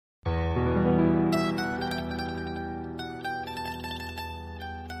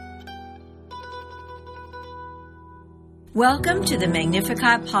Welcome to the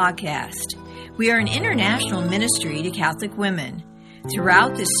Magnificat podcast. We are an international ministry to Catholic women.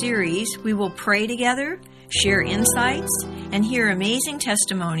 Throughout this series, we will pray together, share insights, and hear amazing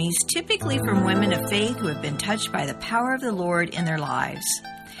testimonies, typically from women of faith who have been touched by the power of the Lord in their lives.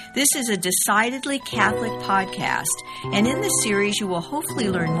 This is a decidedly Catholic podcast, and in this series you will hopefully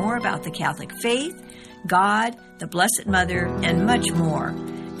learn more about the Catholic faith, God, the Blessed Mother, and much more.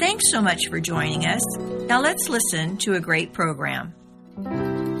 Thanks so much for joining us. Now let's listen to a great program.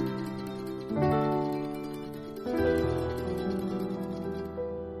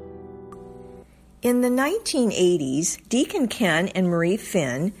 In the 1980s, Deacon Ken and Marie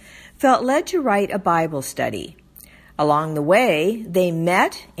Finn felt led to write a Bible study. Along the way, they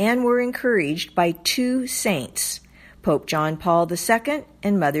met and were encouraged by two saints, Pope John Paul II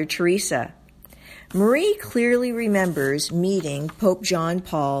and Mother Teresa. Marie clearly remembers meeting Pope John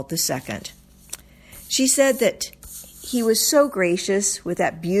Paul II. She said that he was so gracious with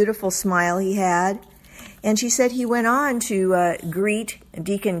that beautiful smile he had, and she said he went on to greet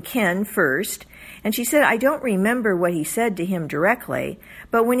Deacon Ken first, and she said, I don't remember what he said to him directly,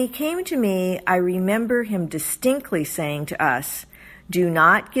 but when he came to me, I remember him distinctly saying to us, do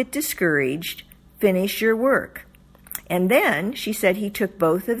not get discouraged, finish your work. And then, she said, he took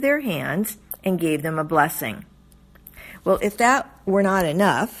both of their hands and gave them a blessing. Well, if that were not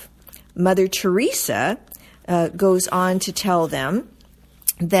enough, Mother Teresa goes on to tell them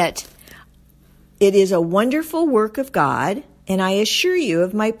that it is a wonderful work of God, and I assure you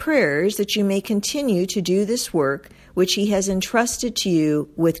of my prayers that you may continue to do this work which He has entrusted to you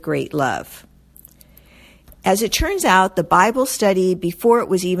with great love. As it turns out, the Bible study, before it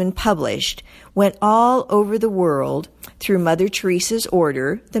was even published, went all over the world through Mother Teresa's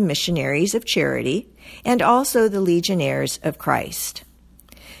order, the Missionaries of Charity, and also the Legionnaires of Christ.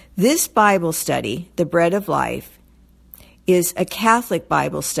 This Bible study, The Bread of Life, is a Catholic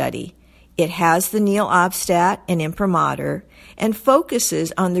Bible study. It has the Nihil Obstat and Imprimatur and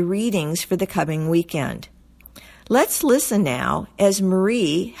focuses on the readings for the coming weekend. Let's listen now as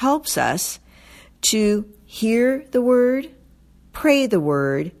Marie helps us to hear the Word, pray the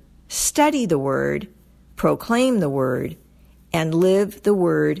Word, study the Word, proclaim the Word, and live the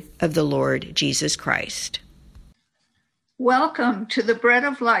Word of the Lord Jesus Christ. Welcome to the Bread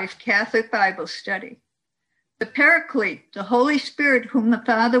of Life Catholic Bible Study. The Paraclete, the Holy Spirit, whom the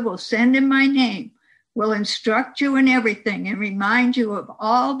Father will send in my name, will instruct you in everything and remind you of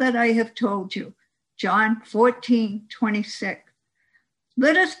all that I have told you. John 14:26.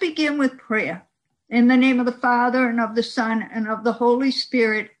 Let us begin with prayer. In the name of the Father, and of the Son, and of the Holy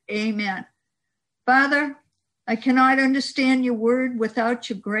Spirit, amen. Father, I cannot understand your word without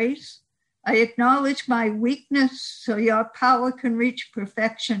your grace. I acknowledge my weakness so your power can reach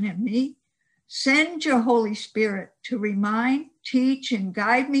perfection in me. Send your Holy Spirit to remind, teach, and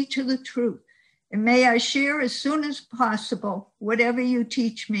guide me to the truth. And may I share as soon as possible whatever you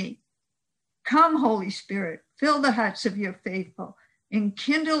teach me. Come, Holy Spirit, fill the hearts of your faithful, and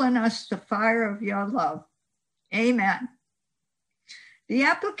kindle in us the fire of your love. Amen. The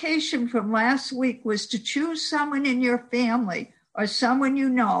application from last week was to choose someone in your family or someone you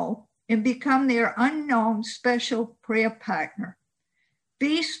know and become their unknown special prayer partner.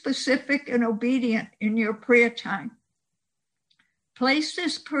 Be specific and obedient in your prayer time. Place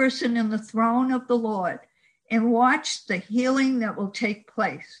this person in the throne of the Lord and watch the healing that will take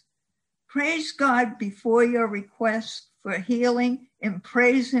place. Praise God before your request for healing and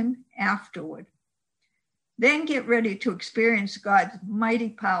praise Him afterward. Then get ready to experience God's mighty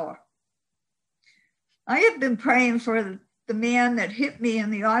power. I have been praying for the man that hit me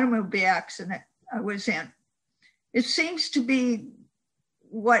in the automobile accident I was in. It seems to be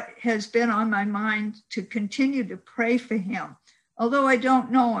what has been on my mind to continue to pray for him, although I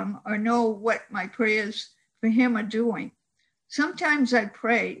don't know him or know what my prayers for him are doing. Sometimes I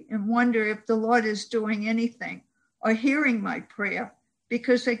pray and wonder if the Lord is doing anything or hearing my prayer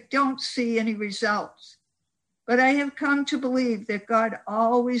because I don't see any results. But I have come to believe that God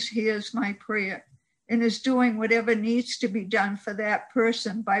always hears my prayer and is doing whatever needs to be done for that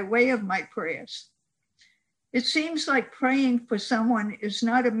person by way of my prayers. It seems like praying for someone is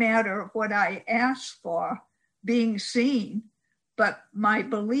not a matter of what I ask for being seen, but my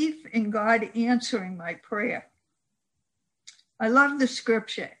belief in God answering my prayer. I love the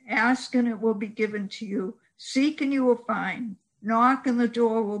scripture, ask and it will be given to you, seek and you will find, knock and the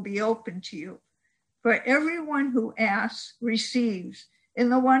door will be open to you. For everyone who asks receives,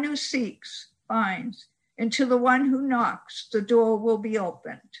 and the one who seeks finds, and to the one who knocks the door will be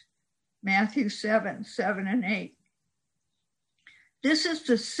opened. Matthew 7:7-8. This is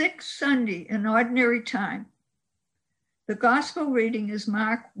the sixth Sunday in ordinary time. The gospel reading is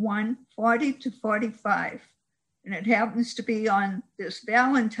Mark 1:40 to 45, and it happens to be on this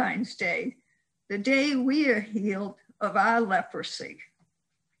Valentine's Day, the day we are healed of our leprosy.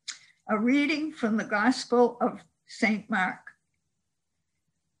 A reading from the Gospel of St. Mark.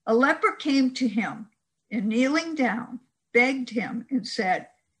 A leper came to him and, kneeling down, begged him and said,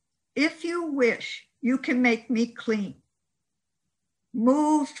 "If you wish, you can make me clean."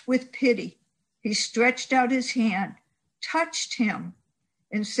 Moved with pity, he stretched out his hand, touched him,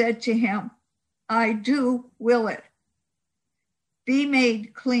 and said to him, "I do will it. Be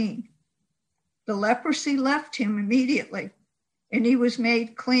made clean." The leprosy left him immediately, and he was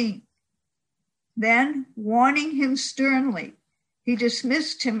made clean. Then, warning him sternly, he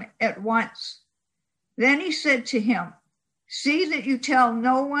dismissed him at once. Then he said to him, "See that you tell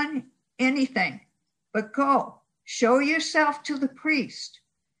no one anything, but go, show yourself to the priest,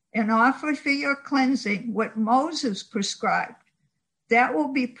 and offer for your cleansing what Moses prescribed. That will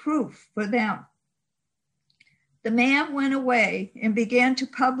be proof for them." The man went away and began to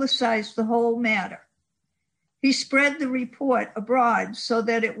publicize the whole matter. He spread the report abroad so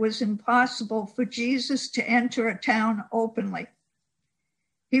that it was impossible for Jesus to enter a town openly.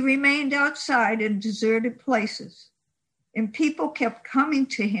 He remained outside in deserted places, and people kept coming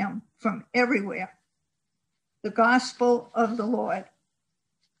to him from everywhere. The Gospel of the Lord.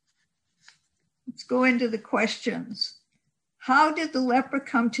 Let's go into the questions. How did the leper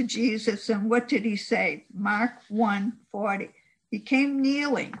come to Jesus, and what did he say? Mark 1:40. He came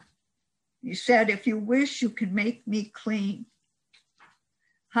kneeling. He said, "If you wish, you can make me clean."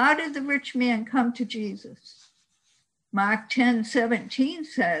 How did the rich man come to Jesus? Mark 10:17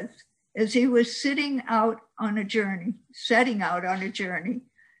 says, as he was setting out on a journey,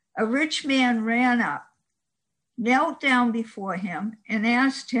 a rich man ran up, knelt down before him, and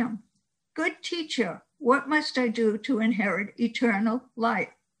asked him, "Good teacher, what must I do to inherit eternal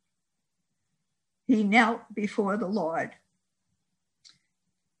life?" He knelt before the Lord.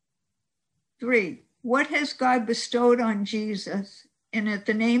 3, what has God bestowed on Jesus? And at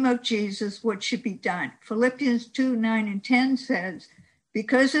the name of Jesus, what should be done? Philippians 2:9 and 10 says,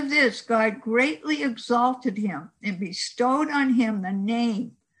 because of this, God greatly exalted him and bestowed on him the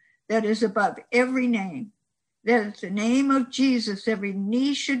name that is above every name, that at the name of Jesus, every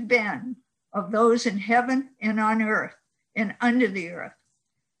knee should bend, of those in heaven and on earth and under the earth.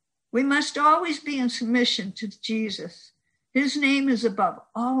 We must always be in submission to Jesus. His name is above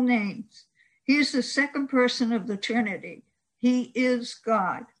all names. He is the second person of the Trinity. He is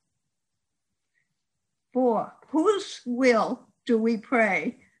God. 4, whose will do we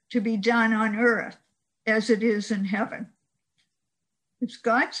pray to be done on earth as it is in heaven? It's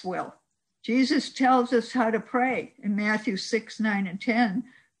God's will. Jesus tells us how to pray in Matthew 6:9 and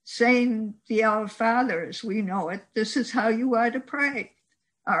 10, saying the Our Father as we know it. This is how you are to pray.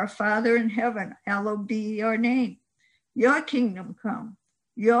 Our Father in heaven, hallowed be your name. Your kingdom come.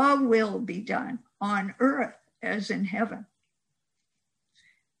 Your will be done on earth as in heaven.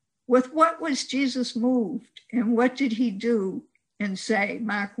 With what was Jesus moved, and what did he do and say?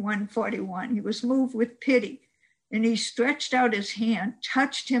 Mark 1:41. He was moved with pity, and he stretched out his hand,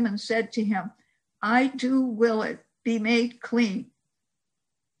 touched him, and said to him, "I do will it. Be made clean."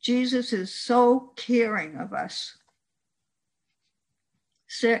 Jesus is so caring of us.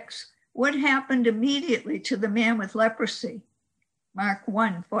 6, what happened immediately to the man with leprosy? Mark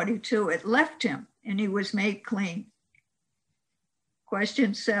 1:42, it left him and he was made clean.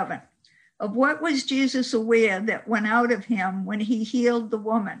 Question 7, of what was Jesus aware that went out of him when he healed the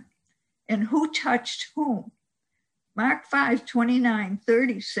woman? And who touched whom? Mark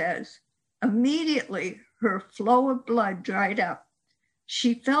 5:29-30 says, immediately her flow of blood dried up.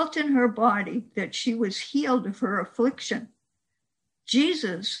 She felt in her body that she was healed of her affliction.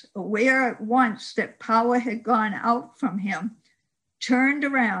 Jesus, aware at once that power had gone out from him, turned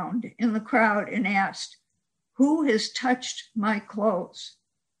around in the crowd and asked, "Who has touched my clothes?"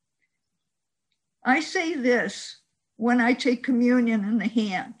 I say this when I take communion in the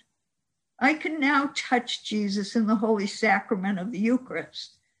hand. I can now touch Jesus in the holy sacrament of the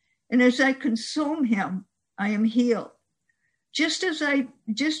Eucharist, and as I consume him, I am healed. Just as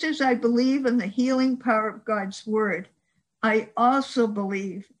I believe in the healing power of God's word, I also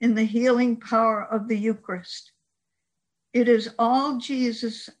believe in the healing power of the Eucharist. It is all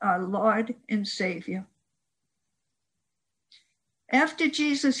Jesus, our Lord and Savior. After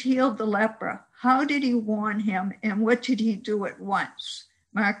Jesus healed the leper, how did he warn him, and what did he do at once?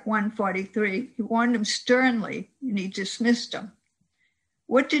 Mark 1:43, he warned him sternly and he dismissed him.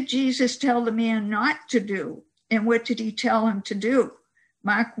 What did Jesus tell the man not to do, and what did he tell him to do?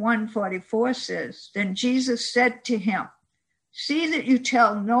 Mark 1:44 says, then Jesus said to him, See that you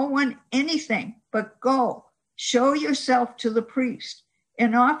tell no one anything, but go, show yourself to the priest,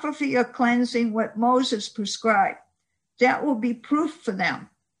 and offer for your cleansing what Moses prescribed. That will be proof for them.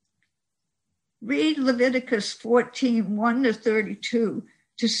 Read Leviticus 14, 1-32,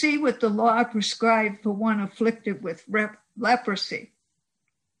 to see what the law prescribed for one afflicted with leprosy.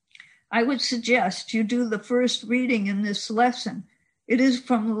 I would suggest you do the first reading in this lesson. It is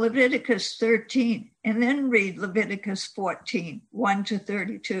from Leviticus 13, and then read Leviticus 14,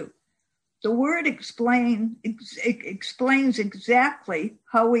 1-32. The word explains exactly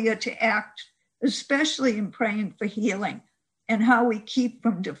how we are to act, especially in praying for healing, and how we keep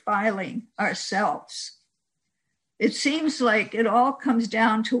from defiling ourselves. It seems like it all comes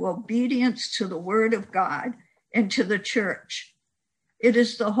down to obedience to the word of God and to the church. It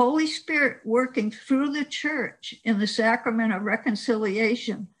is the Holy Spirit working through the church in the sacrament of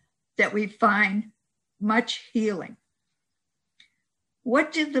reconciliation that we find much healing.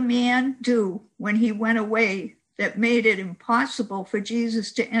 What did the man do when he went away that made it impossible for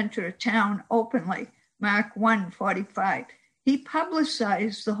Jesus to enter a town openly? Mark 1:45. He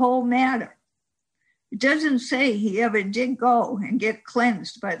publicized the whole matter. It doesn't say he ever did go and get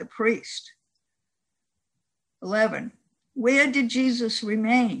cleansed by the priest. 11. Where did Jesus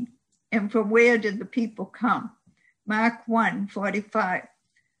remain? And from where did the people come? Mark 1:45.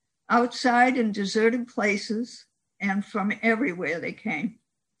 Outside in deserted places, and from everywhere they came.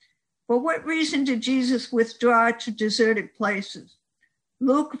 For what reason did Jesus withdraw to deserted places?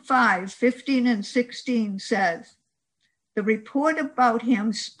 Luke 5:15-16 says, the report about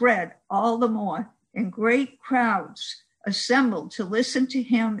him spread all the more, and great crowds assembled to listen to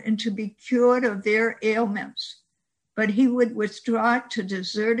him and to be cured of their ailments. But he would withdraw to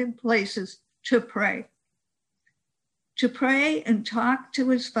deserted places to pray and talk to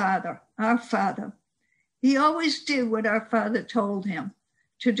his Father, our Father. He always did what our Father told him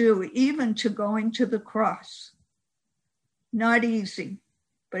to do, even to going to the cross. Not easy,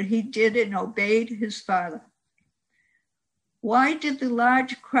 but he did and obeyed his Father. Why did the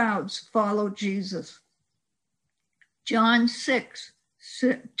large crowds follow Jesus? John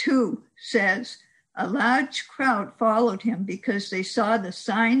 6:2 says, a large crowd followed him because they saw the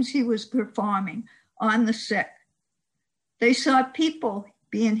signs he was performing on the sick. They saw people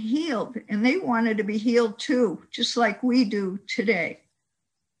being healed, and they wanted to be healed too, just like we do today.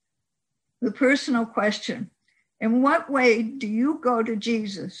 The personal question, in what way do you go to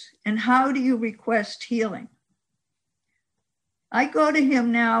Jesus, and how do you request healing? I go to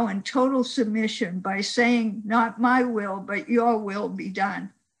him now in total submission by saying, not my will, but your will be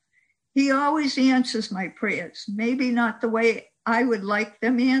done. He always answers my prayers, maybe not the way I would like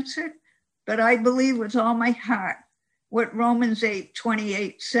them answered, but I believe with all my heart what Romans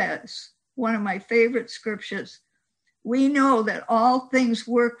 8:28 says, one of my favorite scriptures. We know that all things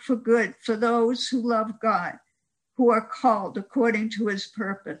work for good for those who love God, who are called according to his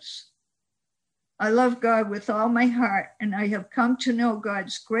purpose. I love God with all my heart, and I have come to know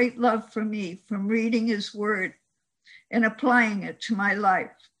God's great love for me from reading his word and applying it to my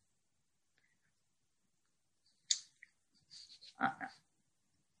life. I'll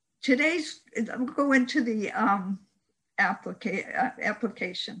go into the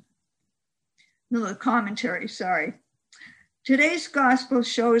application. No, the commentary, sorry. Today's gospel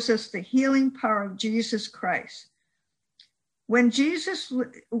shows us the healing power of Jesus Christ. When Jewish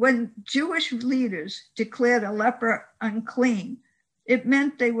leaders declared a leper unclean, it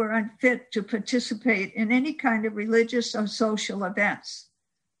meant they were unfit to participate in any kind of religious or social events.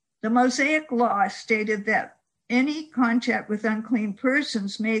 The Mosaic law stated that any contact with unclean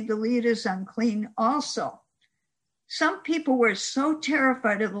persons made the leaders unclean also. Some people were so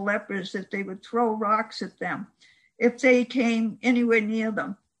terrified of the lepers that they would throw rocks at them if they came anywhere near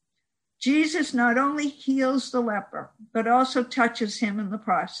them. Jesus not only heals the leper, but also touches him in the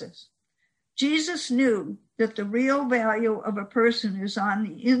process. Jesus knew that the real value of a person is on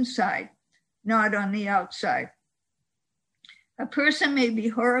the inside, not on the outside. A person may be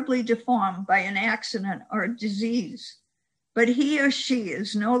horribly deformed by an accident or a disease, but he or she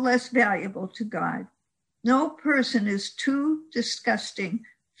is no less valuable to God. No person is too disgusting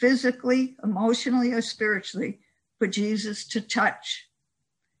physically, emotionally, or spiritually for Jesus to touch.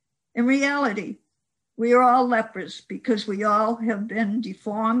 In reality, we are all lepers because we all have been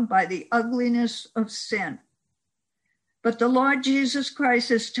deformed by the ugliness of sin. But the Lord Jesus Christ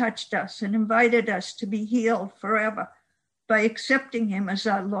has touched us and invited us to be healed forever by accepting him as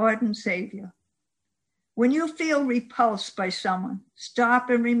our Lord and Savior. When you feel repulsed by someone, stop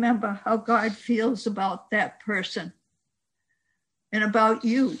and remember how God feels about that person and about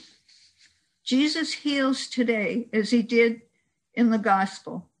you. Jesus heals today as he did in the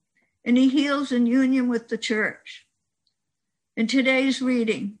gospel, and he heals in union with the church. In today's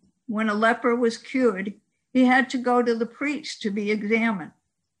reading, when a leper was cured, he had to go to the priest to be examined.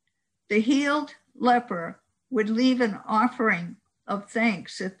 The healed leper would leave an offering of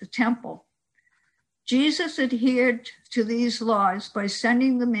thanks at the temple. Jesus adhered to these laws by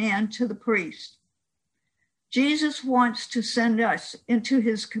sending the man to the priest. Jesus wants to send us into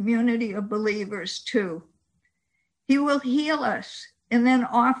his community of believers too. He will heal us and then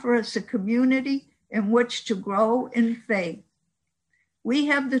offer us a community in which to grow in faith. We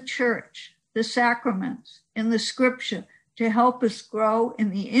have the church, the sacraments, and the scripture to help us grow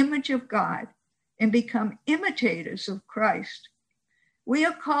in the image of God and become imitators of Christ. We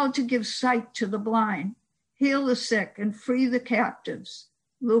are called to give sight to the blind, heal the sick, and free the captives.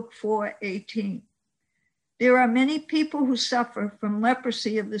 Luke 4:18. There are many people who suffer from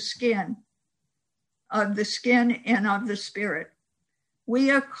leprosy of the skin and of the spirit. We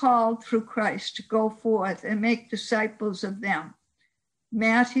are called through Christ to go forth and make disciples of them.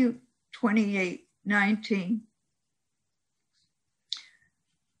 Matthew 28:19.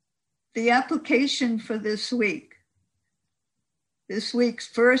 The application for this week. This week's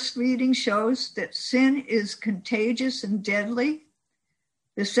first reading shows that sin is contagious and deadly.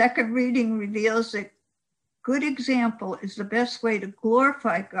 The second reading reveals that good example is the best way to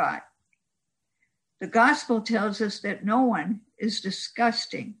glorify God. The gospel tells us that no one is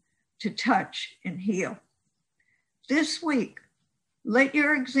disgusting to touch and heal. This week, let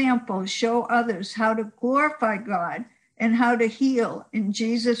your example show others how to glorify God and how to heal in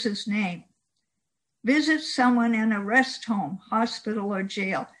Jesus' name. Visit someone in a rest home, hospital, or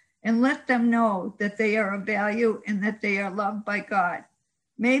jail, and let them know that they are of value and that they are loved by God.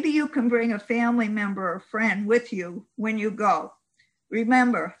 Maybe you can bring a family member or friend with you when you go.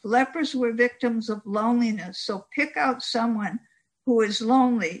 Remember, lepers were victims of loneliness, so pick out someone who is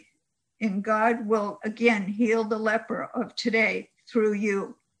lonely, and God will again heal the leper of today through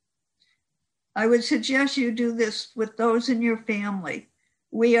you. I would suggest you do this with those in your family.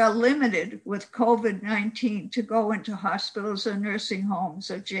 We are limited with COVID-19 to go into hospitals or nursing homes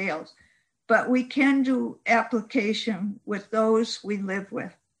or jails, but we can do application with those we live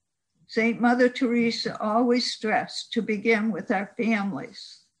with. St. Mother Teresa always stressed to begin with our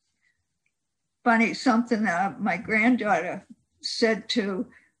families. Funny, something that my granddaughter said to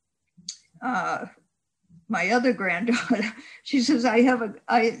my other granddaughter. She says,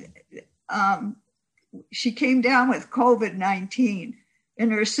 she came down with COVID-19,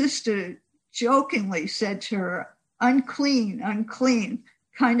 and her sister jokingly said to her, unclean, unclean,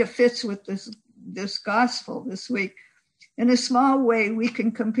 kind of fits with this gospel this week. In a small way, we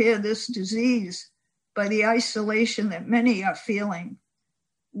can compare this disease by the isolation that many are feeling,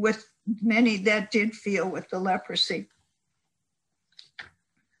 with many that did feel with the leprosy.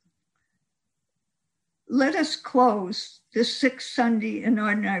 Let us close this sixth Sunday in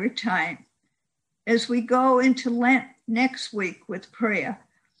Ordinary Time as we go into Lent next week with prayer.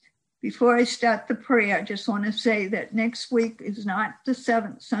 Before I start the prayer, I just want to say that next week is not the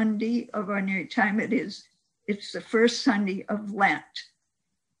seventh Sunday of Ordinary Time. It's the first Sunday of Lent.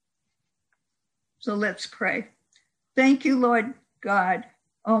 So let's pray. Thank you, Lord God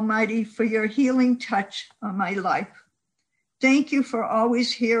Almighty, for your healing touch on my life. Thank you for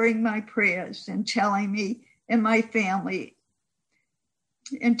always hearing my prayers and telling me and my family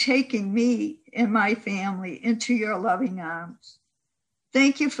and taking me and my family into your loving arms.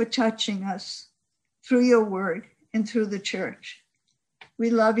 Thank you for touching us through your word and through the church. We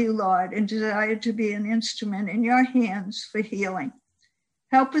love you, Lord, and desire to be an instrument in your hands for healing.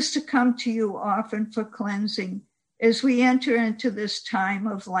 Help us to come to you often for cleansing as we enter into this time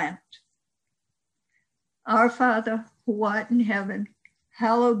of Lent. Our Father, who art in heaven,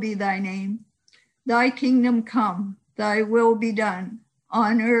 hallowed be thy name. Thy kingdom come, thy will be done,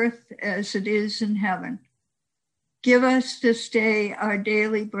 on earth as it is in heaven. Give us this day our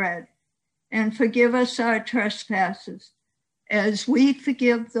daily bread, and forgive us our trespasses, as we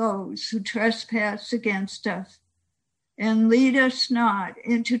forgive those who trespass against us. And lead us not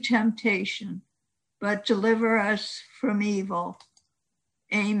into temptation, but deliver us from evil.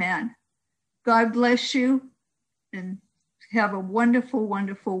 Amen. God bless you, and have a wonderful,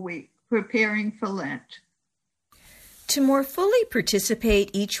 wonderful week preparing for Lent. To more fully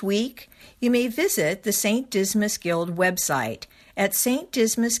participate each week, you may visit the St. Dismas Guild website at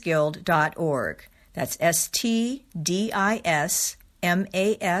stdismasguild.org. That's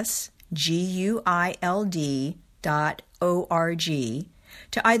stdismasguild.org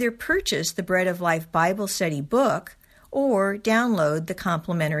to either purchase the Bread of Life Bible Study book or download the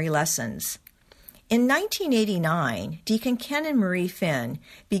complimentary lessons. In 1989, Deacon Ken and Marie Finn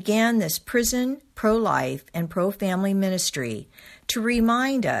began this prison, pro-life, and pro-family ministry to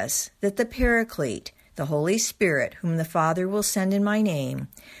remind us that the Paraclete, the Holy Spirit, whom the Father will send in my name,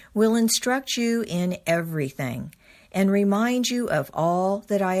 will instruct you in everything and remind you of all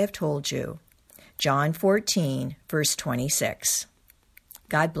that I have told you. John 14, verse 26.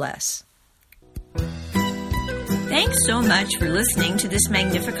 God bless. Thanks so much for listening to this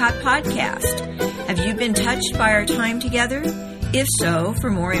Magnificat podcast. Have you been touched by our time together? If so, for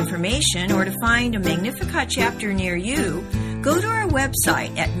more information or to find a Magnificat chapter near you, go to our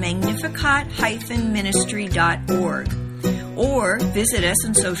website at magnificat-ministry.org or visit us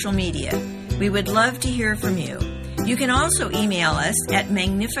on social media. We would love to hear from you. You can also email us at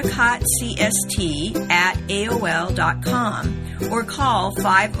magnificatcst@aol.com or call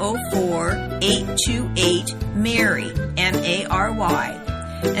 504-828-MARY, M-A-R-Y.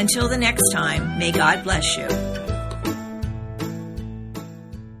 Until the next time, may God bless you.